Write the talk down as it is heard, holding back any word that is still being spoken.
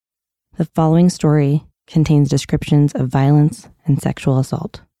The following story contains descriptions of violence and sexual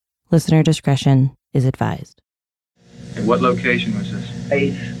assault. Listener discretion is advised. And what location was this?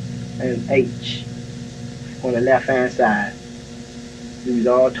 8th and H on the left-hand side. We was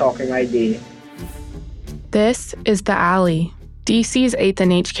all talking right there. This is The Alley, DC's 8th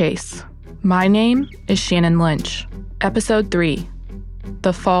and H case. My name is Shannon Lynch. Episode 3,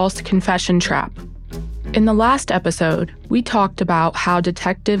 The False Confession Trap. In the last episode, we talked about how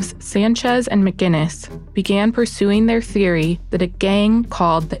detectives Sanchez and McGinnis began pursuing their theory that a gang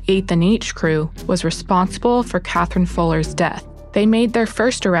called the 8th and H crew was responsible for Catherine Fuller's death. They made their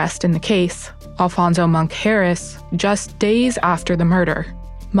first arrest in the case, Alfonso Monk Harris, just days after the murder.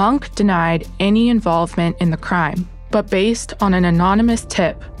 Monk denied any involvement in the crime, but based on an anonymous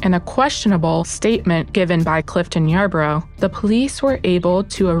tip and a questionable statement given by Clifton Yarbrough, the police were able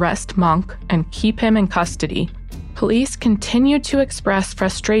to arrest Monk and keep him in custody. Police continued to express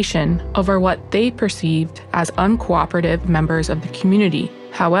frustration over what they perceived as uncooperative members of the community.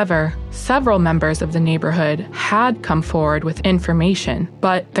 However, several members of the neighborhood had come forward with information,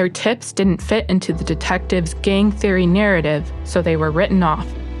 but their tips didn't fit into the detectives' gang theory narrative, so they were written off.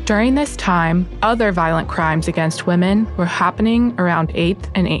 During this time, other violent crimes against women were happening around 8th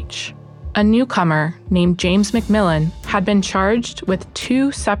and H. A newcomer named James McMillan had been charged with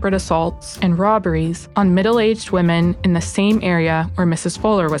 2 separate assaults and robberies on middle-aged women in the same area where Mrs.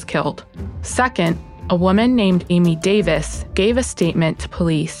 Fuller was killed. Second, a woman named Amy Davis gave a statement to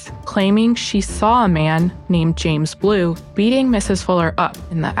police claiming she saw a man named James Blue beating Mrs. Fuller up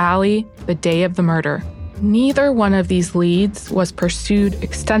in the alley the day of the murder. Neither one of these leads was pursued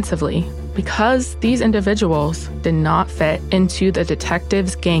extensively because these individuals did not fit into the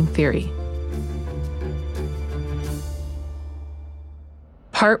detectives' gang theory.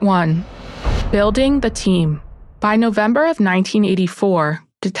 Part 1. Building the team. By November of 1984,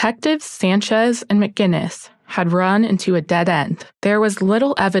 detectives Sanchez and McGinnis had run into a dead end. There was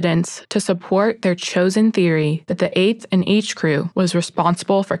little evidence to support their chosen theory that the 8th and H crew was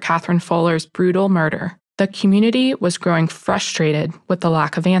responsible for Catherine Fuller's brutal murder. The community was growing frustrated with the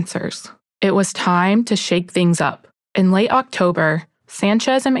lack of answers. It was time to shake things up. In late October,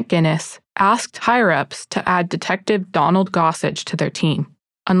 Sanchez and McGinnis asked higher-ups to add Detective Donald Gossage to their team.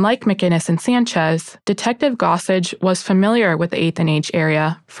 Unlike McGinnis and Sanchez, Detective Gossage was familiar with the 8th and H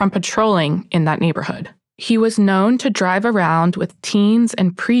area from patrolling in that neighborhood. He was known to drive around with teens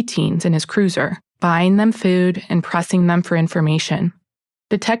and preteens in his cruiser, buying them food and pressing them for information.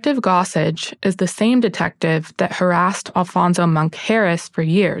 Detective Gossage is the same detective that harassed Alfonso Monk Harris for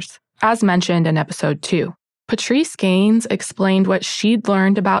years, as mentioned in episode 2. Patrice Gaines explained what she'd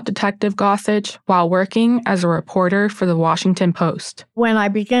learned about Detective Gossage while working as a reporter for the Washington Post. When I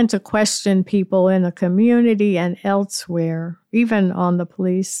began to question people in the community and elsewhere, even on the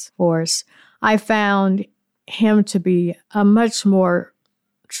police force, I found him to be a much more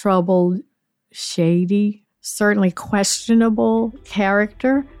troubled, shady, certainly questionable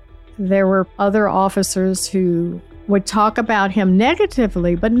character. There were other officers who would talk about him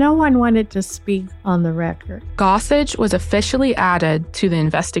negatively, but no one wanted to speak on the record. Gossage was officially added to the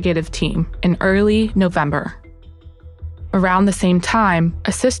investigative team in early November. Around the same time,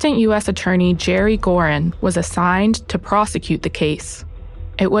 Assistant U.S. Attorney Jerry Gorin was assigned to prosecute the case.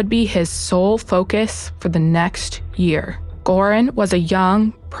 It would be his sole focus for the next year. Gorin was a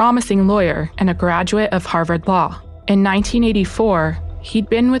young, promising lawyer and a graduate of Harvard Law. In 1984, he'd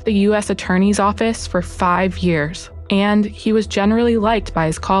been with the U.S. Attorney's Office for 5 years, and he was generally liked by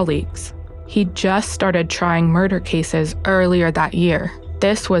his colleagues. He'd just started trying murder cases earlier that year.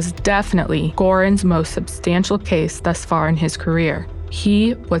 This was definitely Gorin's most substantial case thus far in his career.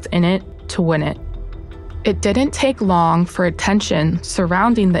 He was in it to win it. It didn't take long for attention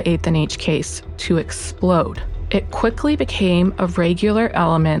surrounding the 8th and H case to explode. It quickly became a regular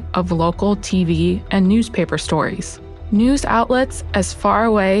element of local TV and newspaper stories. News outlets as far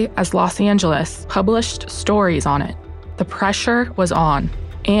away as Los Angeles published stories on it. The pressure was on,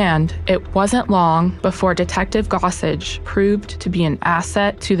 and it wasn't long before Detective Gossage proved to be an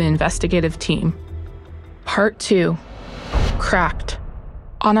asset to the investigative team. Part 2. Cracked.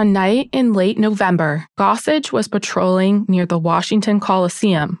 On a night in late November, Gossage was patrolling near the Washington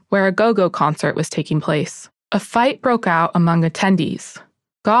Coliseum, where a go-go concert was taking place. A fight broke out among attendees.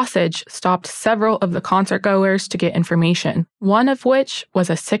 Gossage stopped several of the concertgoers to get information, one of which was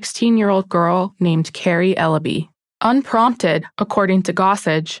a 16-year-old girl named Carrie Ellaby. Unprompted, according to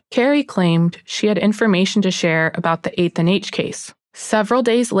Gossage, Carrie claimed she had information to share about the 8th and H case. Several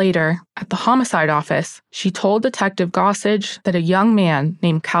days later, at the homicide office, she told Detective Gossage that a young man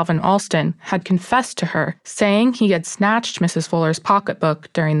named Calvin Alston had confessed to her, saying he had snatched Mrs. Fuller's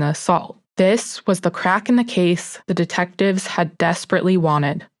pocketbook during the assault. This was the crack in the case the detectives had desperately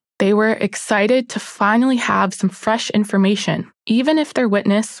wanted. They were excited to finally have some fresh information, even if their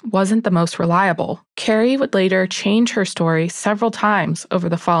witness wasn't the most reliable. Carrie would later change her story several times over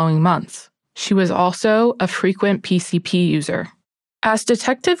the following months. She was also a frequent PCP user. As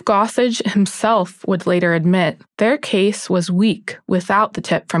Detective Gossage himself would later admit, their case was weak without the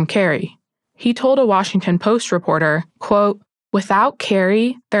tip from Carrie. He told a Washington Post reporter, quote, "Without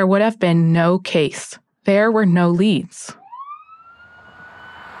Carrie, there would have been no case. There were no leads."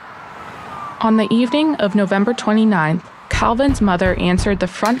 On the evening of November 29th, Calvin's mother answered the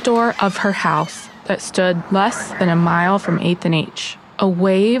front door of her house that stood less than a mile from 8th and H. A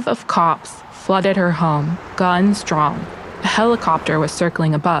wave of cops flooded her home, guns drawn. A helicopter was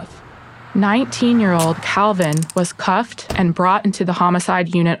circling above. 19-year-old Calvin was cuffed and brought into the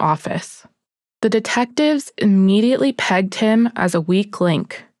homicide unit office. The detectives immediately pegged him as a weak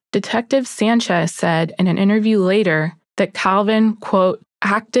link. Detective Sanchez said in an interview later that Calvin, quote,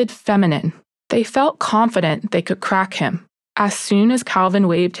 acted feminine. They felt confident they could crack him. As soon as Calvin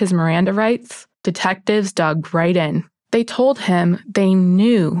waived his Miranda rights, detectives dug right in. They told him they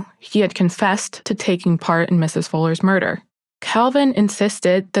knew he had confessed to taking part in Mrs. Fuller's murder. Calvin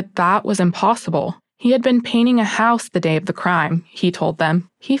insisted that that was impossible. He had been painting a house the day of the crime, he told them.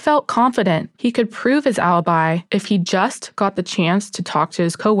 He felt confident he could prove his alibi if he just got the chance to talk to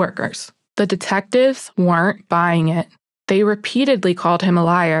his coworkers. The detectives weren't buying it. They repeatedly called him a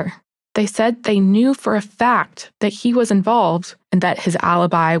liar. They said they knew for a fact that he was involved and that his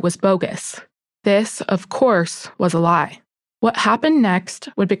alibi was bogus. This, of course, was a lie. What happened next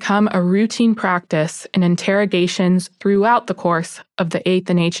would become a routine practice in interrogations throughout the course of the 8th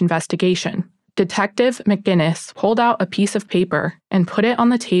and H investigation. Detective McGinnis pulled out a piece of paper and put it on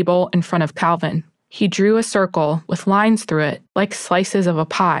the table in front of Calvin. He drew a circle with lines through it, like slices of a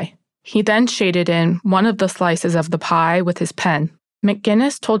pie. He then shaded in one of the slices of the pie with his pen.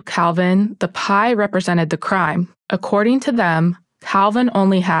 McGinnis told Calvin the pie represented the crime. According to them, Calvin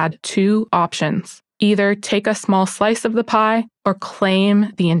only had two options. Either take a small slice of the pie or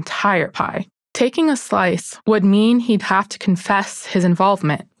claim the entire pie. Taking a slice would mean he'd have to confess his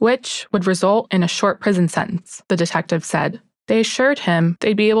involvement, which would result in a short prison sentence, the detective said. They assured him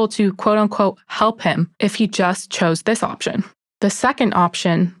they'd be able to, quote-unquote, help him if he just chose this option. The second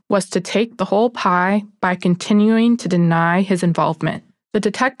option was to take the whole pie by continuing to deny his involvement. The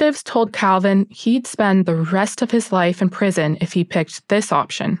detectives told Calvin he'd spend the rest of his life in prison if he picked this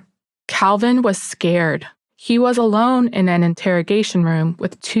option. Calvin was scared. He was alone in an interrogation room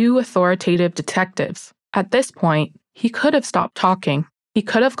with two authoritative detectives. At this point, he could have stopped talking. He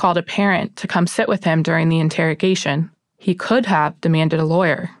could have called a parent to come sit with him during the interrogation. He could have demanded a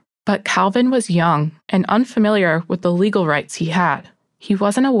lawyer. But Calvin was young and unfamiliar with the legal rights he had. He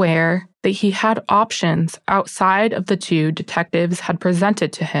wasn't aware that he had options outside of the two detectives had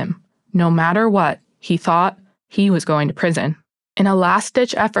presented to him. No matter what, he thought he was going to prison. In a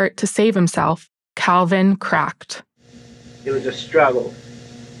last-ditch effort to save himself, Calvin cracked. It was a struggle.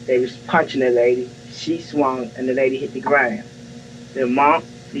 They was punching the lady. She swung, and the lady hit the ground. The Monk,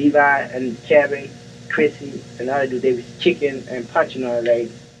 Levi, and Kevin, Chrissy, and the other dude, they was kicking and punching on the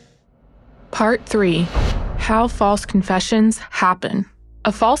lady. Part 3. How false confessions happen.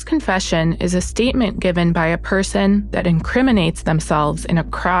 A false confession is a statement given by a person that incriminates themselves in a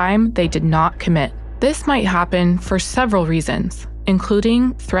crime they did not commit. This might happen for several reasons,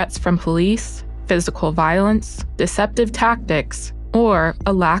 including threats from police, physical violence, deceptive tactics, or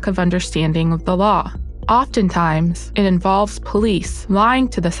a lack of understanding of the law. Oftentimes, it involves police lying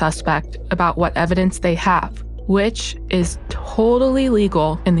to the suspect about what evidence they have, which is totally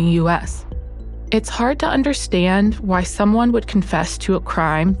legal in the US. It's hard to understand why someone would confess to a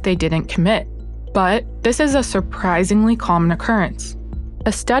crime they didn't commit, but this is a surprisingly common occurrence.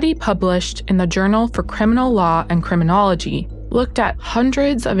 A study published in the Journal for Criminal Law and Criminology looked at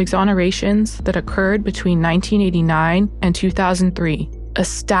hundreds of exonerations that occurred between 1989 and 2003. A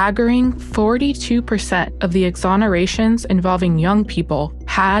staggering 42% of the exonerations involving young people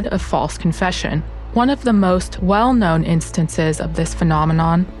had a false confession. One of the most well-known instances of this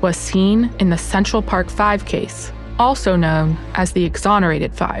phenomenon was seen in the Central Park 5 case, also known as the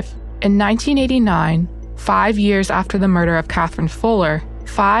Exonerated Five. In 1989, 5 years after the murder of Catherine Fuller,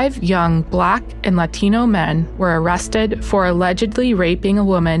 5 young Black and Latino men were arrested for allegedly raping a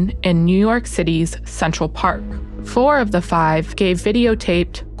woman in New York City's Central Park. 4 of the 5 gave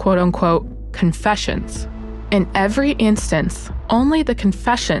videotaped, quote-unquote, confessions. In every instance, only the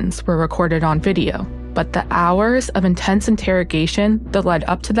confessions were recorded on video, but the hours of intense interrogation that led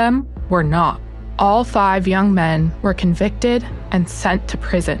up to them were not. All 5 young men were convicted and sent to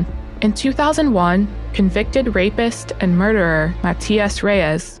prison. In 2001, convicted rapist and murderer Matias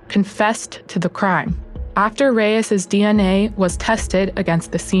Reyes confessed to the crime. After Reyes' DNA was tested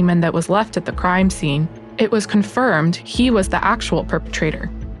against the semen that was left at the crime scene, it was confirmed he was the actual perpetrator.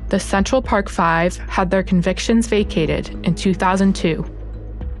 The Central Park Five had their convictions vacated in 2002.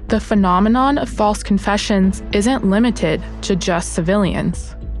 The phenomenon of false confessions isn't limited to just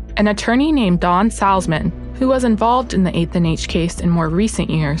civilians. An attorney named Don Salzman, who was involved in the 8th and H case in more recent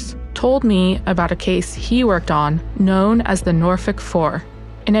years, told me about a case he worked on known as the Norfolk Four.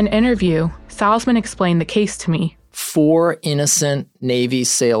 In an interview, Salzman explained the case to me. 4 innocent Navy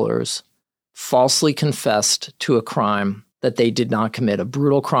sailors falsely confessed to a crime that they did not commit, a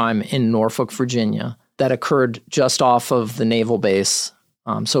brutal crime in Norfolk, Virginia, that occurred just off of the naval base.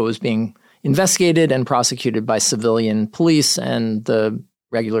 So it was being investigated and prosecuted by civilian police and the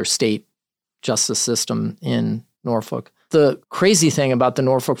regular state justice system in Norfolk. The crazy thing about the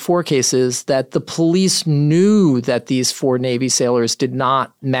Norfolk 4 case is that the police knew that these 4 Navy sailors did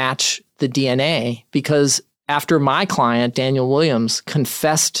not match the DNA because after my client, Daniel Williams,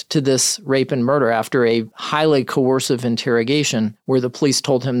 confessed to this rape and murder after a highly coercive interrogation where the police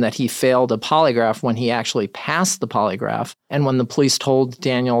told him that he failed a polygraph when he actually passed the polygraph, and when the police told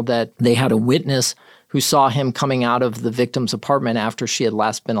Daniel that they had a witness who saw him coming out of the victim's apartment after she had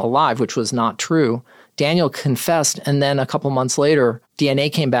last been alive, which was not true, Daniel confessed, and then a couple months later,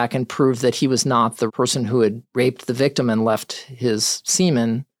 DNA came back and proved that he was not the person who had raped the victim and left his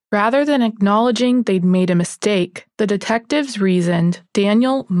semen. Rather than acknowledging they'd made a mistake, the detectives reasoned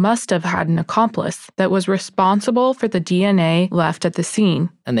Daniel must have had an accomplice that was responsible for the DNA left at the scene.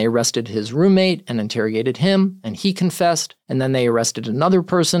 And they arrested his roommate and interrogated him, and he confessed. And then they arrested another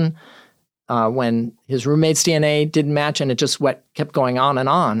person when his roommate's DNA didn't match, and it just kept going on.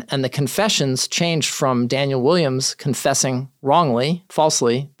 And the confessions changed from Daniel Williams confessing wrongly,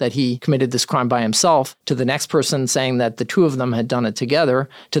 falsely, that he committed this crime by himself, to the next person saying that the 2 of them had done it together,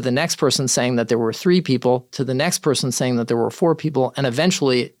 to the next person saying that there were 3 people, to the next person saying that there were 4 people, and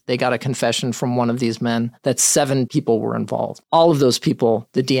eventually they got a confession from one of these men that 7 people were involved. All of those people,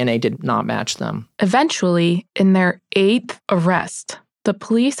 the DNA did not match them. Eventually, in their 8th arrest, the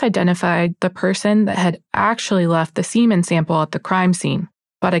police identified the person that had actually left the semen sample at the crime scene.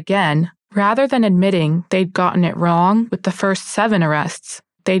 But again, rather than admitting they'd gotten it wrong with the first 7 arrests,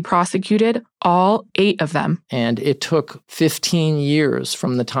 they'd prosecuted all 8 of them. And it took 15 years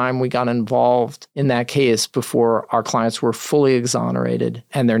from the time we got involved in that case before our clients were fully exonerated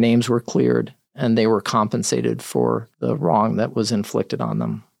and their names were cleared and they were compensated for the wrong that was inflicted on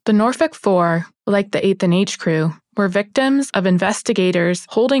them. The Norfolk Four, like the 8th and H crew, were victims of investigators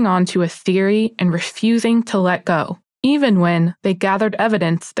holding on to a theory and refusing to let go, even when they gathered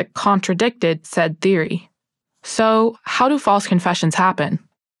evidence that contradicted said theory. So, how do false confessions happen?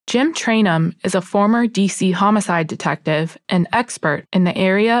 Jim Trainum is a former DC homicide detective and expert in the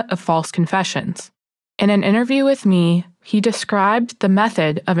area of false confessions. In an interview with me, he described the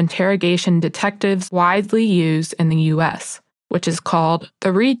method of interrogation detectives widely use in the U.S., which is called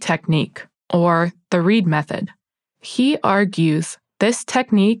the Reid technique, or the Reid method. He argues this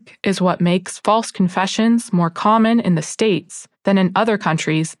technique is what makes false confessions more common in the States than in other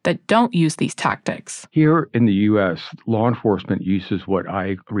countries that don't use these tactics. Here in the U.S., law enforcement uses what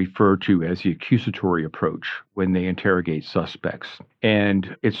I refer to as the accusatory approach when they interrogate suspects.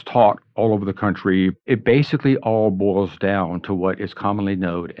 And it's taught all over the country. It basically all boils down to what is commonly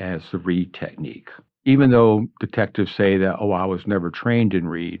known as the Reid technique. Even though detectives say that, I was never trained in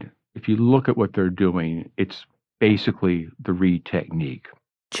Reid, if you look at what they're doing, it's basically the Reid technique.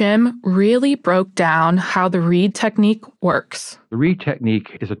 Jim really broke down how the Reid technique works. The Reid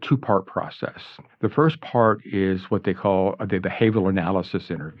technique is a 2-part process. The first part is what they call the behavioral analysis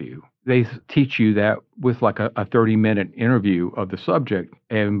interview. They teach you that with like a 30-minute interview of the subject,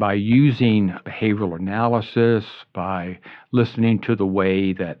 and by using behavioral analysis, by listening to the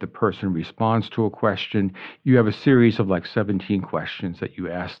way that the person responds to a question, you have a series of like 17 questions that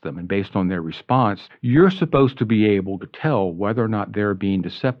you ask them. And based on their response, you're supposed to be able to tell whether or not they're being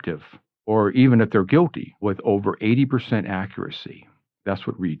deceptive, or even if they're guilty, with over 80% accuracy. That's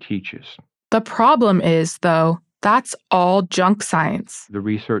what Reid teaches. The problem is, though, that's all junk science. The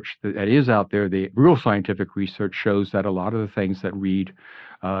research that is out there, the real scientific research, shows that a lot of the things that Reid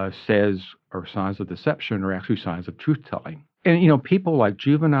says are signs of deception are actually signs of truth-telling. And, people like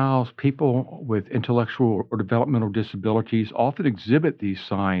juveniles, people with intellectual or developmental disabilities often exhibit these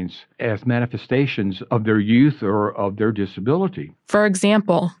signs as manifestations of their youth or of their disability. For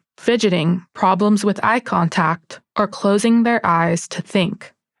example, fidgeting, problems with eye contact, or closing their eyes to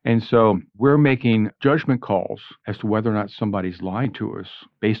think. And so we're making judgment calls as to whether or not somebody's lying to us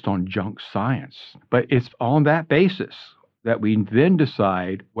based on junk science. But it's on that basis that we then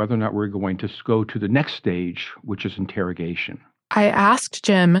decide whether or not we're going to go to the next stage, which is interrogation. I asked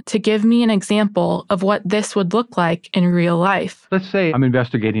Jim to give me an example of what this would look like in real life. Let's say I'm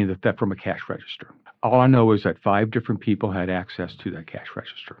investigating the theft from a cash register. All I know is that 5 different people had access to that cash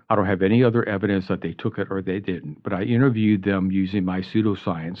register. I don't have any other evidence that they took it or they didn't, but I interviewed them using my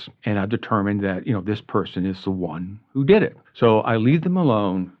pseudoscience, and I determined that, this person is the one who did it. So I leave them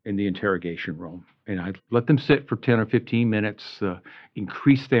alone in the interrogation room, and I let them sit for 10 or 15 minutes,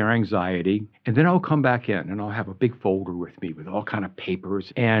 increase their anxiety, and then I'll come back in and I'll have a big folder with me with all kind of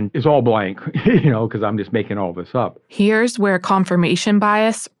papers, and it's all blank, because I'm just making all this up. Here's where confirmation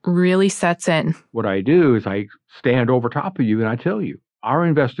bias really sets in. What I do is I stand over top of you and I tell you, our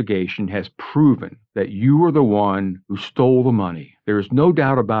investigation has proven that you were the one who stole the money. There is no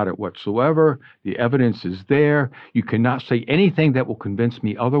doubt about it whatsoever. The evidence is there. You cannot say anything that will convince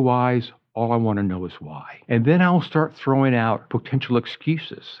me otherwise. All I want to know is why. And then I'll start throwing out potential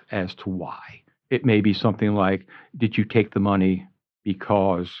excuses as to why. It may be something like, did you take the money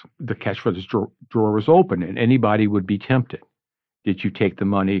because the cash register drawer was open and anybody would be tempted? Did you take the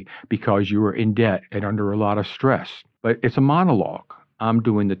money because you were in debt and under a lot of stress? But it's a monologue. I'm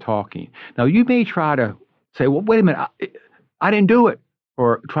doing the talking. Now, you may try to say, well, wait a minute, I didn't do it,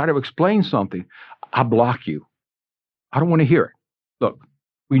 or try to explain something. I block you. I don't want to hear it. Look,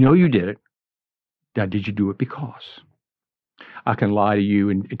 we know you did it. Now, did you do it because? I can lie to you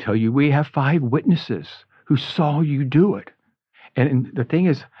and tell you we have 5 witnesses who saw you do it. And the thing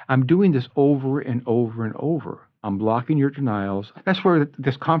is, I'm doing this over and over and over. I'm blocking your denials. That's where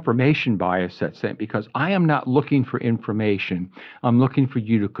this confirmation bias sets in, because I am not looking for information. I'm looking for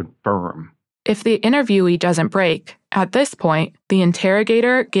you to confirm. If the interviewee doesn't break, at this point, the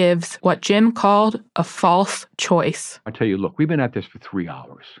interrogator gives what Jim called a false choice. I tell you, look, we've been at this for 3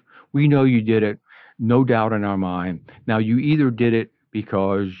 hours. We know you did it. No doubt in our mind. Now, you either did it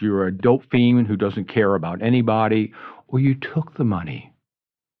because you're a dope fiend who doesn't care about anybody, or you took the money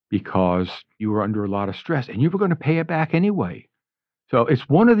because you were under a lot of stress and you were going to pay it back anyway. So it's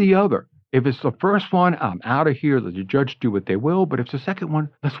one or the other. If it's the first one, I'm out of here. Let the judge do what they will. But if it's the second one,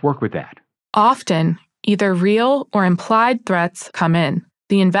 let's work with that. Often, either real or implied threats come in.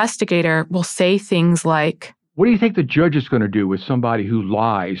 The investigator will say things like, what do you think the judge is going to do with somebody who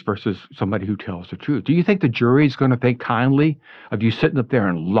lies versus somebody who tells the truth? Do you think the jury is going to think kindly of you sitting up there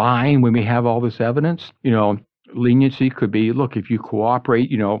and lying when we have all this evidence? Leniency could be, look, if you cooperate,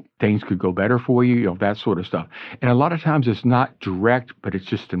 things could go better for you, that sort of stuff. And a lot of times it's not direct, but it's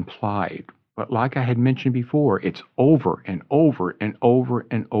just implied. But like I had mentioned before, it's over and over and over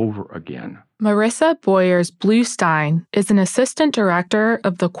and over again. Marissa Boyers Bluestine is an assistant director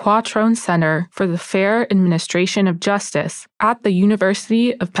of the Quattrone Center for the Fair Administration of Justice at the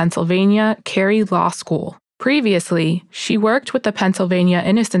University of Pennsylvania Carey Law School. Previously, she worked with the Pennsylvania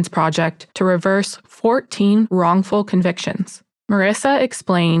Innocence Project to reverse 14 wrongful convictions. Marissa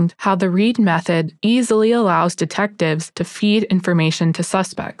explained how the Reed method easily allows detectives to feed information to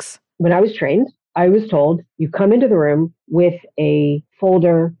suspects. When I was trained, I was told you come into the room with a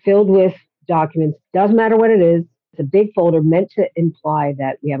folder filled with documents. Doesn't matter what it is. It's a big folder meant to imply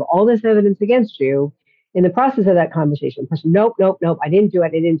that we have all this evidence against you. In the process of that conversation, the person, nope, I didn't do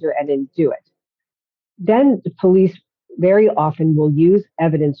it. Then the police very often will use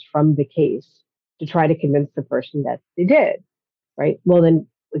evidence from the case to try to convince the person that they did, right? Well, then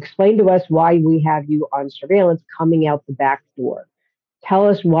explain to us why we have you on surveillance coming out the back door. Tell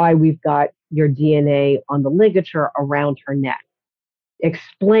us why we've got your DNA on the ligature around her neck.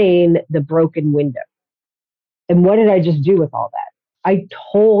 Explain the broken window. And what did I just do with all that? I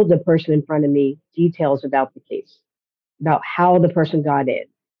told the person in front of me details about the case, about how the person got in,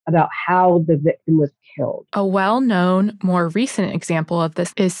 about how the victim was killed. A well-known, more recent example of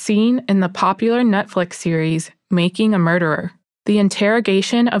this is seen in the popular Netflix series Making a Murderer. The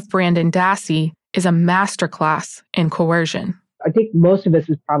interrogation of Brandon Dassey is a masterclass in coercion. I think most of us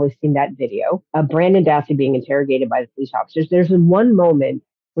have probably seen that video of Brandon Dassey being interrogated by the police officers. There's one moment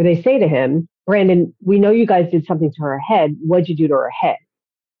where they say to him, Brandon, we know you guys did something to her head. What'd you do to her head?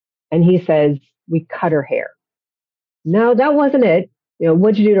 And he says, we cut her hair. No, that wasn't it.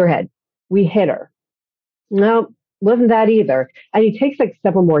 What'd you do to her head? We hit her. No, wasn't that either. And he takes like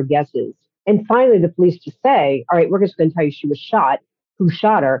several more guesses And finally, the police just say, all right, we're just going to tell you she was shot. Who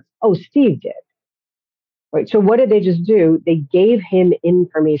shot her? Oh, Steve did. Right. So what did they just do? They gave him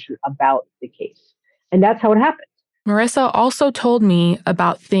information about the case. And that's how it happened. Marissa also told me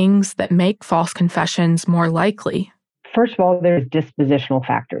about things that make false confessions more likely. First of all, there's dispositional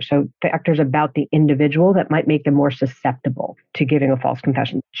factors. So factors about the individual that might make them more susceptible to giving a false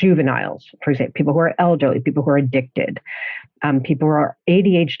confession. Juveniles, for example, people who are elderly, people who are addicted, people who are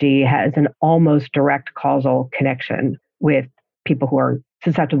ADHD has an almost direct causal connection with people who are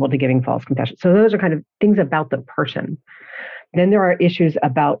susceptible to giving false confessions. So those are kind of things about the person. Then there are issues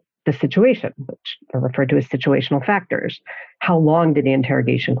about the situation, which are referred to as situational factors. How long did the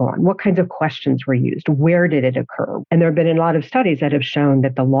interrogation go on? What kinds of questions were used? Where did it occur? And there have been a lot of studies that have shown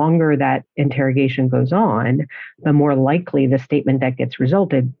that the longer that interrogation goes on, the more likely the statement that gets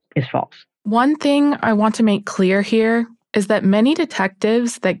resulted is false. One thing I want to make clear here is that many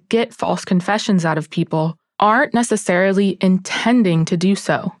detectives that get false confessions out of people aren't necessarily intending to do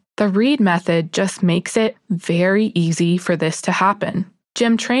so. The Reed method just makes it very easy for this to happen.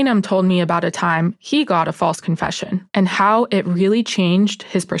 Jim Trainum told me about a time he got a false confession and how it really changed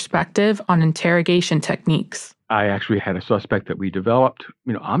his perspective on interrogation techniques. I actually had a suspect that we developed.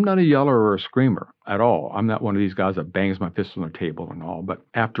 I'm not a yeller or a screamer at all. I'm not one of these guys that bangs my fist on the table and all. But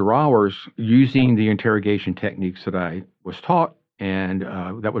after hours, using the interrogation techniques that I was taught and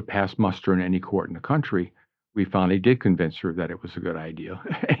that would pass muster in any court in the country, we finally did convince her that it was a good idea.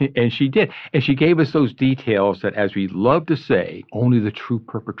 And she did. And she gave us those details that, as we love to say, only the true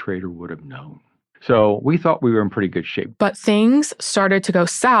perpetrator would have known. So we thought we were in pretty good shape. But things started to go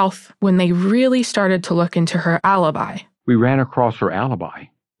south when they really started to look into her alibi. We ran across her alibi,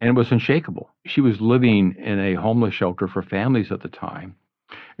 and it was unshakable. She was living in a homeless shelter for families at the time.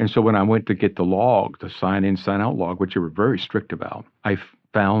 And so when I went to get the log, the sign-in, sign-out log, which they were very strict about, I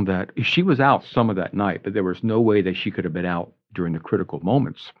found that she was out some of that night, but there was no way that she could have been out during the critical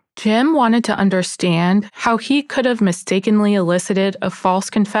moments. Jim wanted to understand how he could have mistakenly elicited a false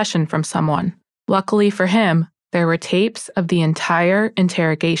confession from someone. Luckily for him, there were tapes of the entire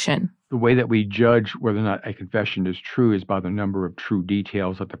interrogation. The way that we judge whether or not a confession is true is by the number of true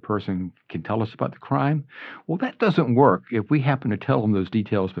details that the person can tell us about the crime. Well, that doesn't work if we happen to tell them those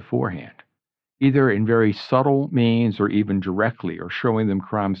details beforehand, either in very subtle means or even directly, or showing them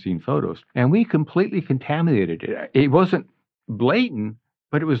crime scene photos. And we completely contaminated it. It wasn't blatant,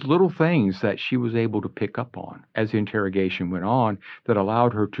 but it was little things that she was able to pick up on as the interrogation went on that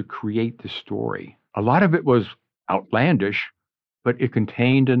allowed her to create the story. A lot of it was outlandish, but it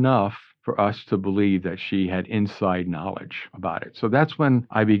contained enough for us to believe that she had inside knowledge about it. So that's when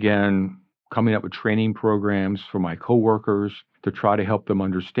I began coming up with training programs for my coworkers to try to help them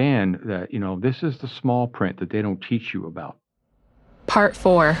understand that, this is the small print that they don't teach you about. Part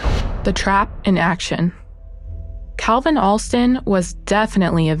 4, the trap in action. Calvin Alston was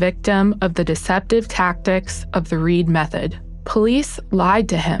definitely a victim of the deceptive tactics of the Reed method. Police lied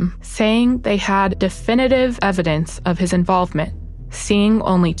to him, saying they had definitive evidence of his involvement, seeing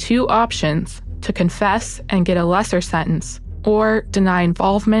only two options: to confess and get a lesser sentence, or deny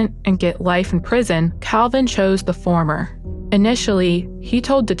involvement and get life in prison. Calvin chose the former. Initially, he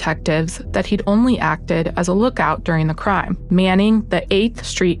told detectives that he'd only acted as a lookout during the crime, manning the 8th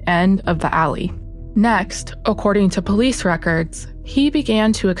Street end of the alley. Next, according to police records, he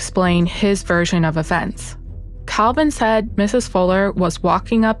began to explain his version of events. Calvin said Mrs. Fuller was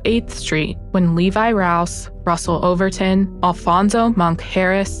walking up 8th Street when Levi Rouse, Russell Overton, Alfonso Monk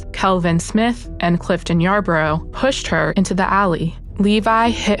Harris, Kelvin Smith, and Clifton Yarborough pushed her into the alley.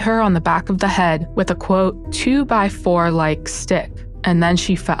 Levi hit her on the back of the head with a, quote, 2x4-like stick, and then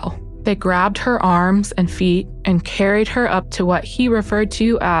she fell. They grabbed her arms and feet and carried her up to what he referred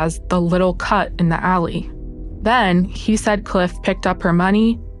to as the little cut in the alley. Then, he said Cliff picked up her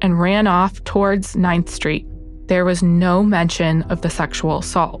money and ran off towards 9th Street. There was no mention of the sexual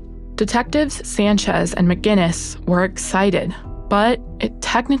assault. Detectives Sanchez and McGinnis were excited, but it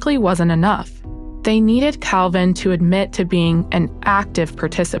technically wasn't enough. They needed Calvin to admit to being an active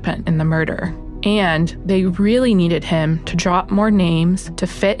participant in the murder. And they really needed him to drop more names to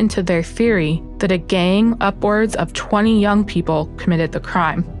fit into their theory that a gang upwards of 20 young people committed the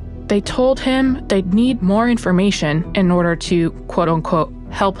crime. They told him they'd need more information in order to, quote-unquote,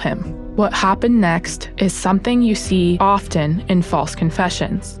 help him. What happened next is something you see often in false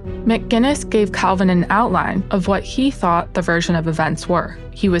confessions. McGinnis gave Calvin an outline of what he thought the version of events were.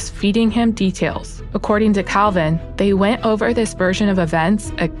 He was feeding him details. According to Calvin, they went over this version of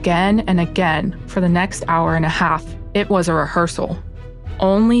events again and again for the next hour and a half. It was a rehearsal.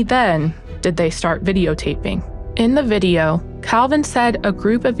 Only then did they start videotaping. In the video, Calvin said a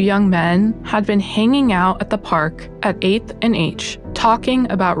group of young men had been hanging out at the park at 8th and H, talking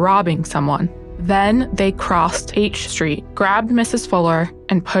about robbing someone. Then they crossed H Street, grabbed Mrs. Fuller,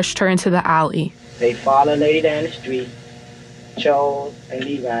 and pushed her into the alley. They followed the lady down the street. Charles and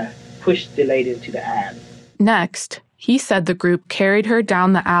Levi pushed the lady into the alley. Next, he said the group carried her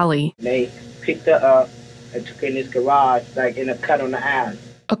down the alley. They picked her up and took her in this garage, like in a cut on the alley.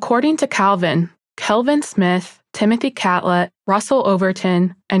 According to Calvin, Kelvin Smith, Timothy Catlett, Russell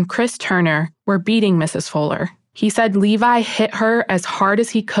Overton, and Chris Turner were beating Mrs. Fuller. He said Levi hit her as hard as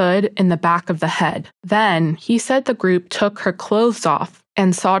he could in the back of the head. Then, he said the group took her clothes off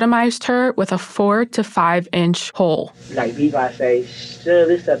and sodomized her with a 4 to 5 inch hole. Like Levi said, shove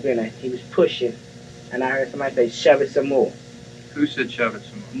this up in her. He was pushing. And I heard somebody say, shove it some more. Who said shove it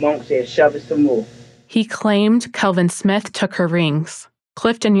some more? Monk said, shove it some more. He claimed Kelvin Smith took her rings.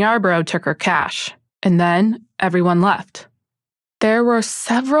 Clifton Yarbrough took her cash. And then everyone left. There were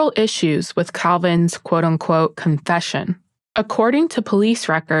several issues with Calvin's quote-unquote confession. According to police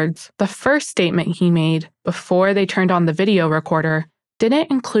records, the first statement he made before they turned on the video recorder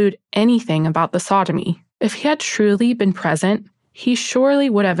didn't include anything about the sodomy. If he had truly been present, he surely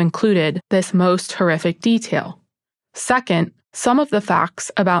would have included this most horrific detail. Second, some of the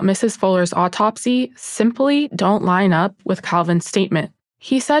facts about Mrs. Fuller's autopsy simply don't line up with Calvin's statement.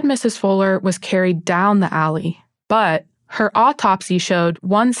 He said Mrs. Fuller was carried down the alley, but her autopsy showed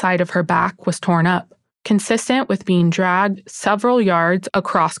one side of her back was torn up, consistent with being dragged several yards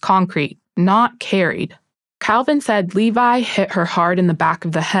across concrete, not carried. Calvin said Levi hit her hard in the back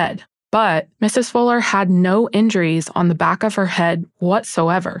of the head, but Mrs. Fuller had no injuries on the back of her head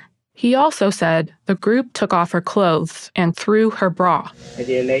whatsoever. He also said the group took off her clothes and threw her bra. And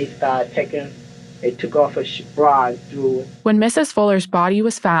then they took off her bra and threw it. When Mrs. Fuller's body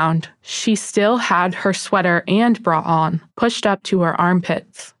was found, she still had her sweater and bra on, pushed up to her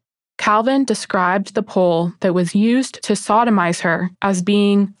armpits. Calvin described the pole that was used to sodomize her as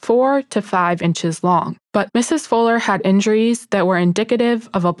being 4 to 5 inches long. But Mrs. Fuller had injuries that were indicative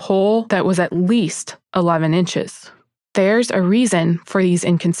of a pole that was at least 11 inches. There's a reason for these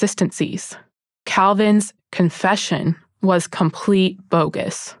inconsistencies. Calvin's confession was complete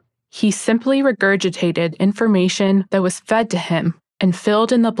bogus. He simply regurgitated information that was fed to him and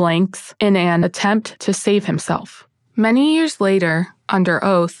filled in the blanks in an attempt to save himself. Many years later, under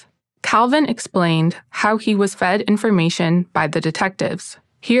oath, Calvin explained how he was fed information by the detectives.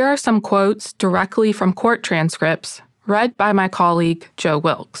 Here are some quotes directly from court transcripts, read by my colleague, Joe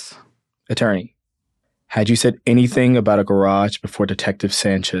Wilkes. Attorney, had you said anything about a garage before Detective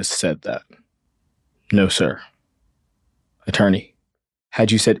Sanchez said that? No, sir. Attorney,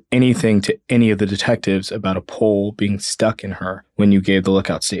 had you said anything to any of the detectives about a pole being stuck in her when you gave the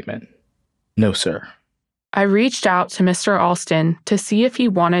lookout statement? No, sir. I reached out to Mr. Alston to see if he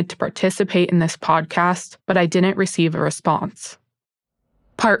wanted to participate in this podcast, but I didn't receive a response.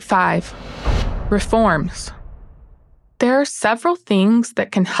 Part 5. Reforms. There are several things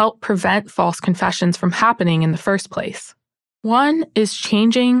that can help prevent false confessions from happening in the first place. One is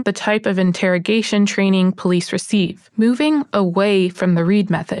changing the type of interrogation training police receive, moving away from the Reed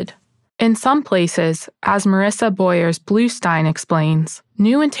method. In some places, as Marissa Boyer's Bluestine explains,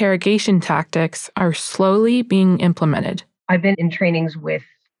 new interrogation tactics are slowly being implemented. I've been in trainings with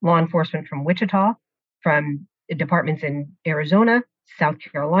law enforcement from Wichita, from departments in Arizona, South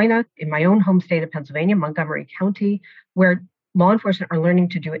Carolina, in my own home state of Pennsylvania, Montgomery County, where law enforcement are learning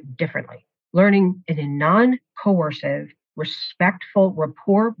to do it differently, learning in a non-coercive, respectful,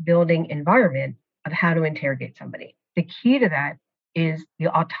 rapport-building environment of how to interrogate somebody. The key to that is the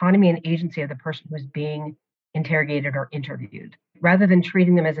autonomy and agency of the person who is being interrogated or interviewed. Rather than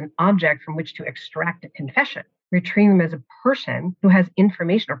treating them as an object from which to extract a confession, we're treating them as a person who has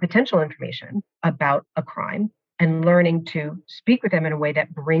information or potential information about a crime and learning to speak with them in a way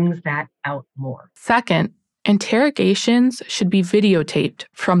that brings that out more. Second, interrogations should be videotaped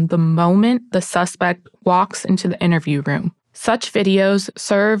from the moment the suspect walks into the interview room. Such videos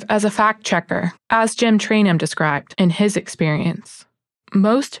serve as a fact checker, as Jim Trainum described in his experience.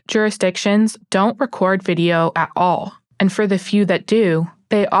 Most jurisdictions don't record video at all, and for the few that do,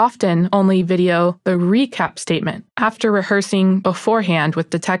 they often only video the recap statement after rehearsing beforehand with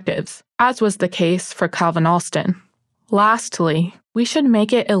detectives, as was the case for Calvin Alston. Lastly, we should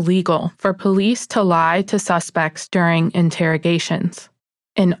make it illegal for police to lie to suspects during interrogations.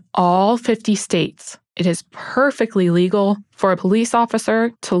 In all 50 states, it is perfectly legal for a police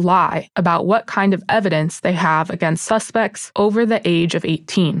officer to lie about what kind of evidence they have against suspects over the age of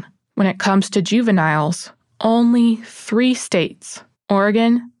 18. When it comes to juveniles, only 3 states,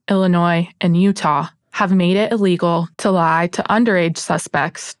 Oregon, Illinois, and Utah, have made it illegal to lie to underage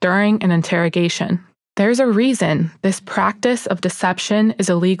suspects during an interrogation. There's a reason this practice of deception is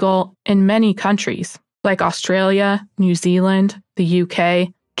illegal in many countries, like Australia, New Zealand, the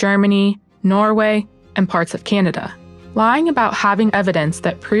UK, Germany, Norway, and parts of Canada. Lying about having evidence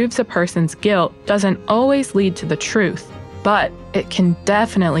that proves a person's guilt doesn't always lead to the truth, but it can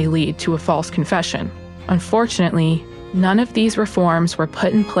definitely lead to a false confession. Unfortunately, none of these reforms were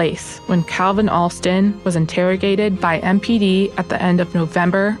put in place when Calvin Alston was interrogated by MPD at the end of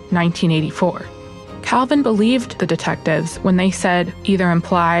November 1984. Calvin believed the detectives when they said, either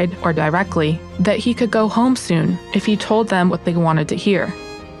implied or directly, that he could go home soon if he told them what they wanted to hear.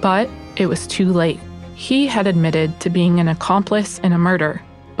 But it was too late. He had admitted to being an accomplice in a murder,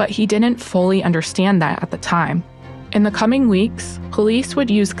 but he didn't fully understand that at the time. In the coming weeks, police would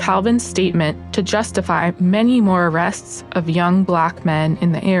use Calvin's statement to justify many more arrests of young Black men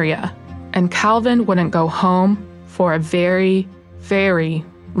in the area, and Calvin wouldn't go home for a very, very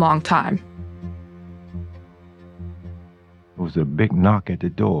long time. It was a big knock at the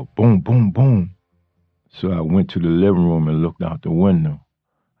door. Boom, boom, boom. So I went to the living room and looked out the window.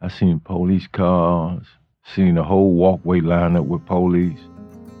 I seen police cars, seen the whole walkway lined up with police.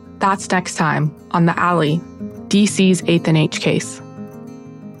 That's next time on The Alley, DC's 8th and H case.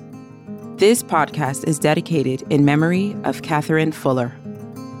 This podcast is dedicated in memory of Catherine Fuller.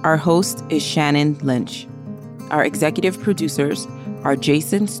 Our host is Shannon Lynch. Our executive producers are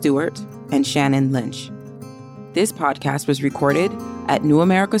Jason Stewart and Shannon Lynch. This podcast was recorded at New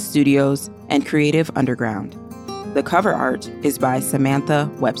America Studios and Creative Underground. The cover art is by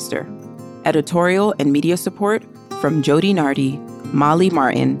Samantha Webster. Editorial and media support from Jody Nardi, Molly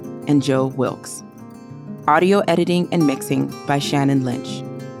Martin, and Joe Wilkes. Audio editing and mixing by Shannon Lynch.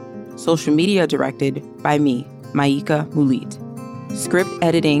 Social media directed by me, Maika Mulit. Script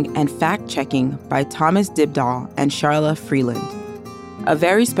editing and fact-checking by Thomas Dibdahl and Charla Freeland. A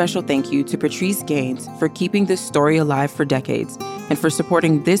very special thank you to Patrice Gaines for keeping this story alive for decades and for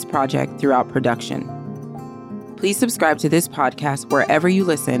supporting this project throughout production. Please subscribe to this podcast wherever you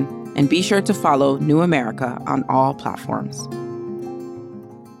listen, and be sure to follow New America on all platforms.